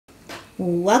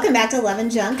Welcome back to Love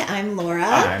and Junk. I'm Laura.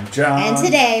 I'm John. And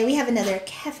today we have another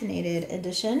caffeinated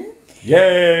edition.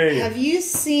 Yay! Have you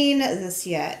seen this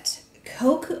yet?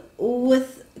 Coke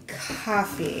with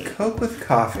coffee. Coke with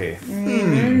coffee.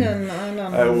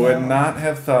 I would not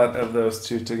have thought of those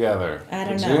two together. I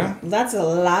don't Would know. you? That's a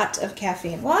lot of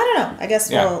caffeine. Well, I don't know. I guess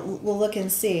we'll look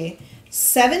and see.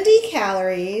 70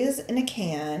 calories in a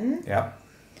can. Yep.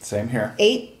 Same here.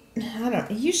 I don't know.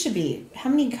 You should be. How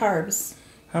many carbs?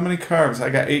 How many carbs? I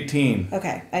got 18.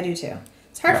 Okay, I do too.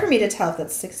 It's hard for me to tell if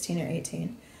that's 16 or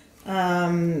 18.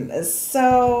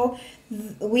 So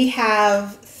we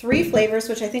have 3 flavors,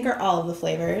 which I think are all of the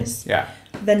flavors. Yeah.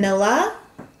 Vanilla,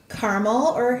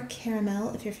 caramel, or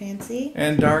caramel if you're fancy.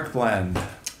 And dark blend.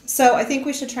 So I think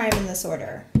we should try them in this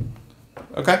order.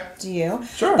 Okay. Do you?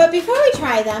 Sure. But before we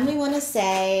try them, we want to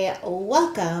say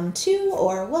welcome to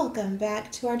or welcome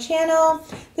back to our channel.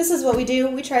 This is what we do.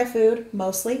 We try food,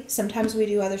 mostly. Sometimes we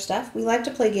do other stuff. We like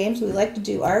to play games. We like to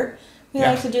do art. We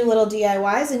like to do little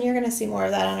DIYs, and you're going to see more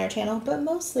of that on our channel. But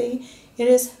mostly, it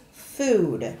is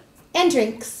food and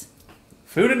drinks.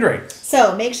 Food and drinks.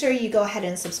 So make sure you go ahead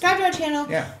and subscribe to our channel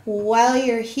while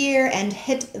you're here and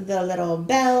hit the little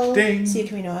bell Ding. so you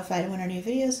can be notified when our new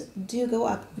videos do go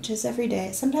up, which is every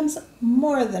day. Sometimes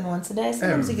more than once a day.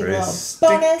 Sometimes you get a little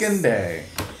bonus. Stinking day.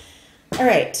 All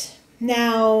right.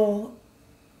 Now,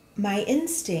 my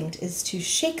instinct is to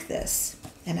shake this,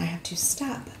 and I have to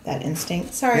stop that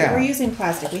instinct. Sorry, we're using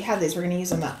plastic. We have these. We're going to use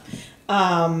them up.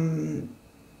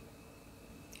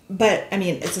 But, I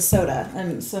mean, it's a soda,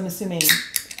 so I'm assuming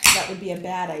that would be a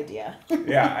bad idea.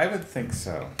 Yeah, I would think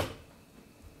so.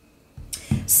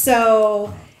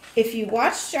 So, if you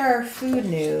watched our food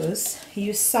news,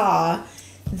 you saw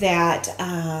that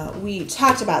we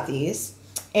talked about these,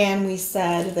 and we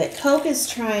said that Coke is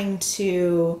trying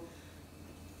to...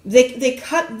 They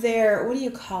cut their, what do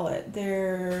you call it?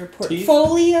 Their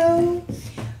portfolio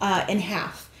in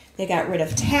half. They got rid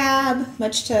of Tab,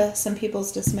 much to some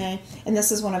people's dismay. And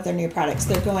this is one of their new products.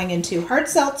 They're going into hard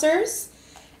seltzers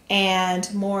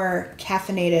and more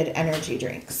caffeinated energy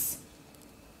drinks.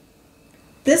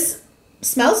 This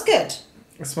smells good.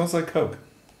 It smells like Coke.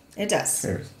 It does.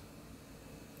 Cheers.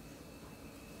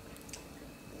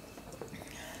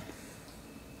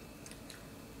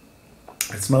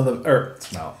 I smell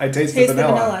I taste the vanilla.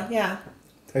 The vanilla, yeah.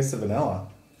 Taste the vanilla.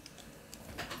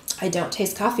 I don't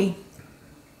taste coffee.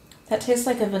 That tastes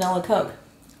like a vanilla Coke.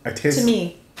 To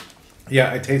me.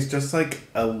 Yeah, I taste just like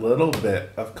a little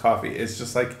bit of coffee. It's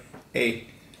just like a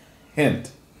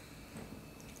hint.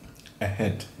 A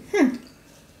hint.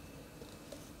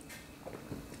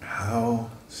 How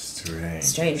strange.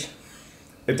 Strange.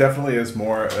 It definitely is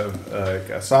more of like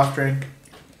a soft drink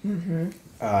than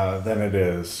it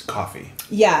is coffee.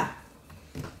 Yeah.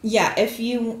 Yeah, if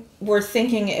you were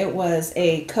thinking it was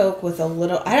a Coke with a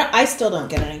little... I still don't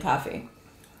get any coffee.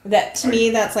 That to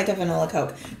me, that's like a vanilla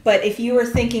Coke. But if you were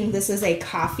thinking this is a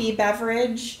coffee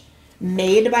beverage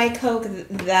made by Coke,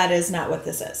 that is not what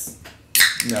this is.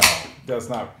 No, does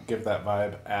not give that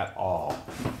vibe at all.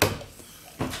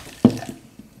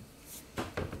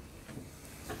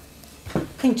 I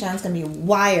think John's going to be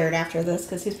wired after this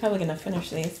because he's probably going to finish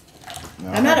these.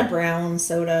 No. I'm not a brown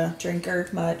soda drinker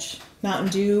much. Mountain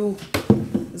Dew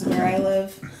is where I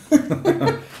live.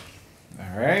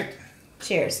 All right.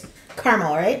 Cheers.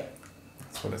 Caramel, right?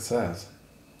 That's what it says.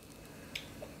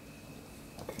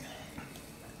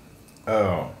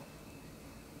 Oh.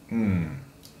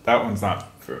 That one's not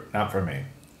for me.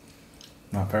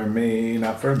 Not for me.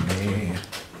 Not for me.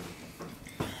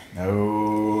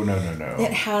 No.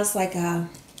 It has like a...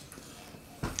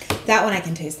 That one I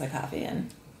can taste the coffee in.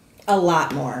 A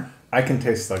lot more. I can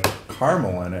taste like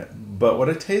caramel in it, but what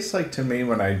it tastes like to me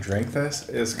when I drink this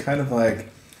is kind of like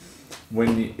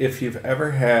if you've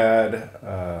ever had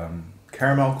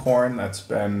caramel corn it's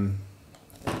gone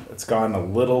a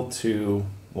little too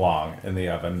long in the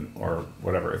oven or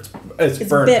whatever. It's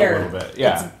burnt bitter. A little bit.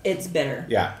 Yeah. It's bitter.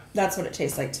 Yeah. That's what it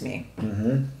tastes like to me.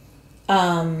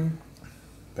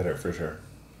 Bitter for sure.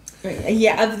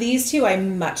 Yeah, of these two, I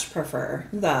much prefer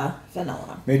the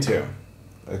vanilla. Me too.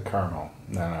 The caramel.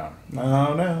 No.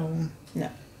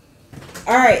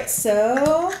 All right,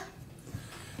 so...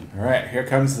 All right, here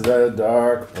comes the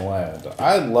dark blend.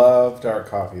 I love dark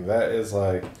coffee. That's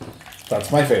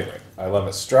my favorite. I love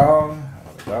it strong. I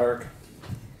love it dark.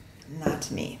 Not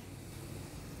to me.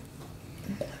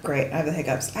 Great, I have the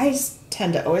hiccups. I just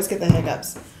tend to always get the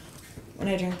hiccups when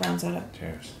I drink brown soda.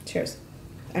 Cheers. Cheers.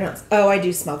 I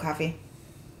do smell coffee.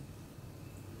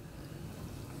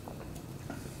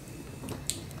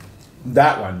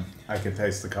 That one, I could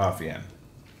taste the coffee in.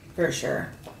 For sure.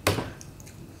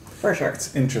 For sure.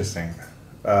 It's interesting.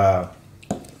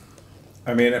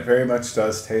 I mean, it very much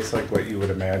does taste like what you would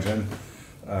imagine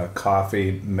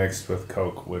coffee mixed with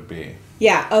Coke would be.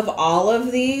 Yeah, of all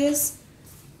of these,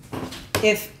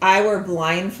 if I were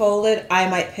blindfolded, I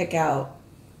might pick out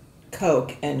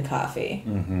Coke and coffee.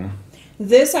 Mm-hmm.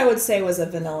 This, I would say, was a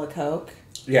vanilla Coke.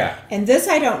 Yeah. And this,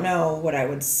 I don't know what I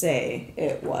would say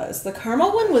it was. The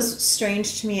caramel one was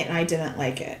strange to me, and I didn't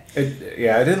like it.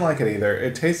 Yeah, I didn't like it either.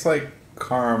 It tastes like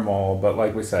caramel, but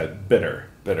like we said, bitter.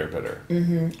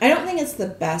 Mm-hmm. I don't think it's the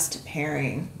best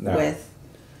pairing with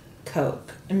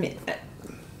Coke. I mean,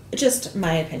 just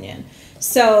my opinion.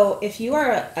 So if you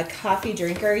are a coffee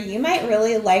drinker, you might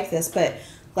really like this, but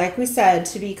like we said,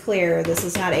 to be clear, this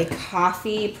is not a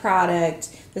coffee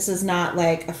product. This is not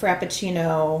like a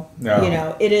Frappuccino. No. You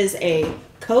know, it is a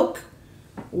Coke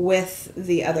with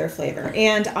the other flavor.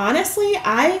 And honestly,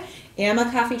 I am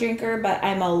a coffee drinker, but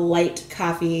I'm a light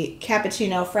coffee,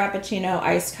 cappuccino, Frappuccino,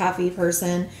 iced coffee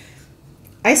person.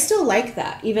 I still like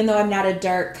that. Even though I'm not a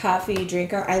dark coffee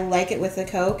drinker, I like it with the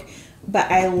Coke, but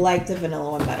I like the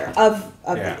vanilla one better of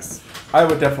these. I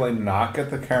would definitely not get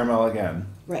the caramel again.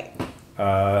 Right.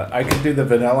 I could do the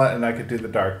vanilla and I could do the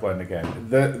dark blend again.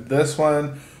 This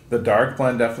one, the dark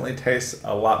blend definitely tastes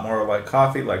a lot more like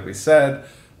coffee, like we said.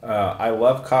 I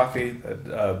love coffee.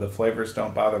 The flavors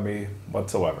don't bother me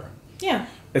whatsoever. Yeah.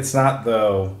 It's not,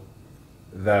 though,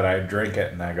 that I drink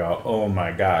it and I go, oh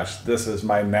my gosh, this is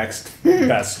my next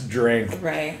best drink.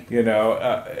 Right. You know,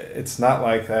 it's not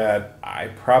like that. I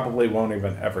probably won't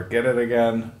even ever get it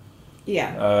again.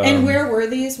 Yeah. And where were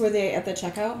these? Were they at the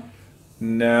checkout?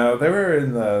 No, they were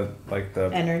in the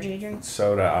energy drinks?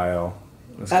 soda aisle.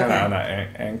 It was kind of on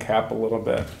an end cap a little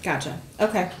bit. Gotcha.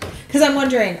 Okay. Because I'm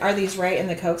wondering, are these right in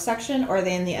the Coke section, or are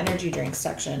they in the energy drinks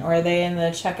section, or are they in the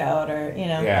checkout, or, you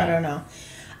know, I don't know.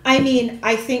 I mean,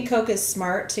 I think Coke is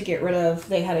smart to get rid of,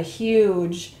 they had a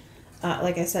huge,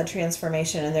 like I said,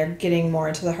 transformation, and they're getting more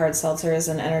into the hard seltzers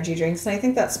and energy drinks, and I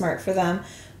think that's smart for them.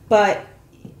 But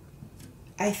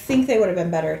I think they would have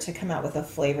been better to come out with a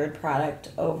flavored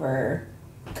product over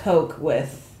Coke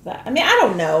with that. I mean, I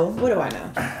don't know. What do I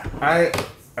know?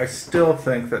 I still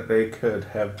think that they could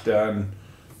have done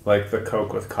like the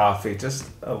Coke with coffee, just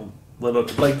a little.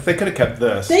 Like they could have kept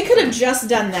this. They could have just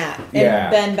done that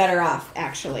and been better off,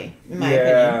 actually, in my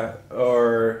opinion. Yeah,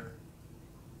 or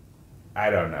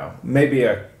I don't know. Maybe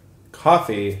a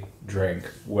coffee drink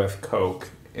with Coke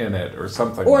in it or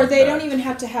something. Or like they that. don't even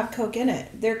have to have Coke in it.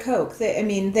 They're Coke.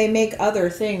 They make other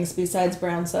things besides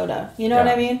brown soda. You know what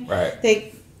I mean? Right.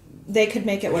 They could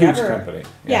make it whatever. Huge company.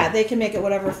 Yeah, they can make it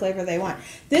whatever flavor they want.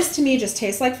 This to me just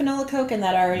tastes like vanilla Coke, and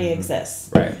that already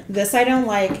exists. Right. This I don't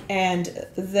like, and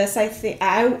this I think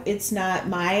it's not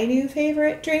my new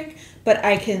favorite drink, but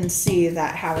I can see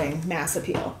that having mass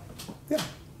appeal. Yeah.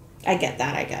 I get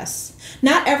that, I guess.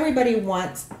 Not everybody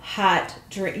wants hot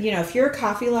drink. You know, if you're a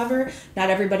coffee lover,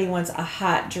 not everybody wants a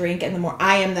hot drink. And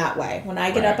I am that way. When I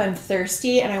get up, I'm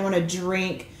thirsty and I want to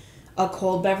drink a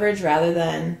cold beverage rather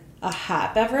than a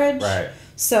hot beverage. Right.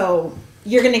 So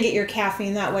you're going to get your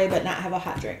caffeine that way, but not have a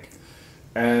hot drink.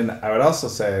 And I would also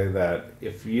say that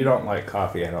if you don't like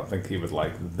coffee, I don't think you would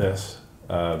like this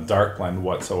dark blend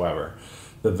whatsoever.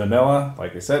 The vanilla,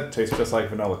 like I said, tastes just like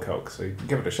vanilla Coke, so you can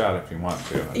give it a shot if you want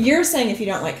to. You're saying if you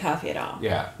don't like coffee at all.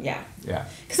 Yeah. Yeah. Yeah.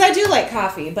 Because I do like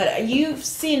coffee, but you've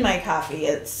seen my coffee.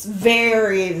 It's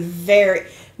very, very...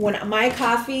 When my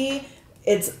coffee,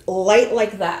 it's light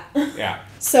like that. Yeah.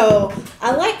 So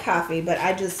I like coffee, but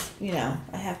I just,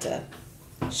 I have to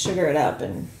sugar it up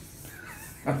and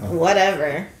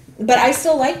whatever. But I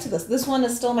still liked this. This one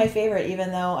is still my favorite,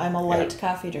 even though I'm a light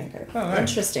coffee drinker. Oh, nice.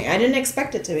 Interesting. I didn't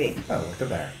expect it to be. Oh, look at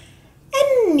that.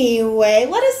 Anyway,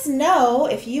 let us know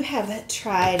if you have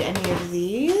tried any of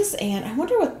these. And I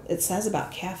wonder what it says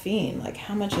about caffeine. Like,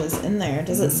 how much is in there?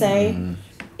 Does it say?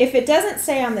 If it doesn't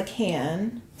say on the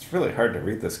can... It's really hard to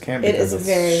read this can It because is it's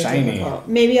very shiny. difficult.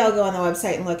 Maybe I'll go on the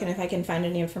website and look, and if I can find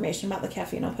any information about the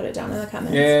caffeine, I'll put it down in the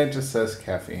comments. Yeah, it just says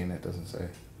caffeine. It doesn't say...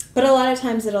 But a lot of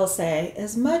times it'll say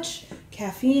as much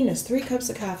caffeine as 3 cups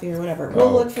of coffee or whatever. We'll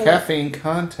look for caffeine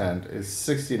content is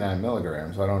 69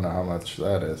 milligrams. I don't know how much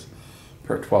that is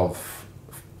per 12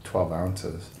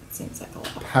 ounces. It seems like a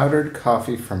lot. Powdered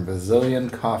coffee from Brazilian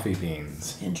coffee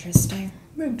beans. Interesting.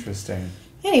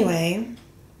 Anyway,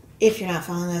 if you're not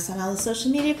following us on all the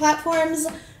social media platforms,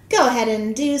 go ahead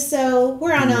and do so.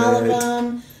 We're on all of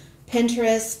them.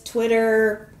 Pinterest,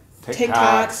 Twitter,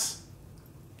 TikToks,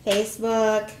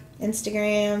 Facebook,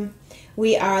 Instagram.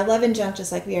 We are Love and Junk,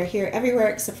 just like we are here everywhere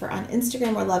except for on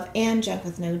Instagram. We're Love and Junk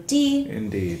with no D.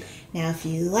 Indeed. Now, if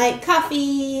you like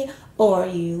coffee, or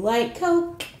you like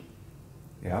Coke,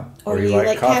 yeah, or you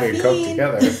like coffee caffeine,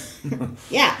 and Coke together.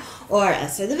 yeah, or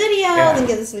us or the video, Yeah. then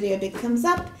give this video a big thumbs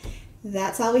up.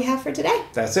 That's all we have for today.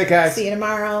 That's it, guys. See you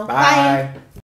tomorrow. Bye. Bye.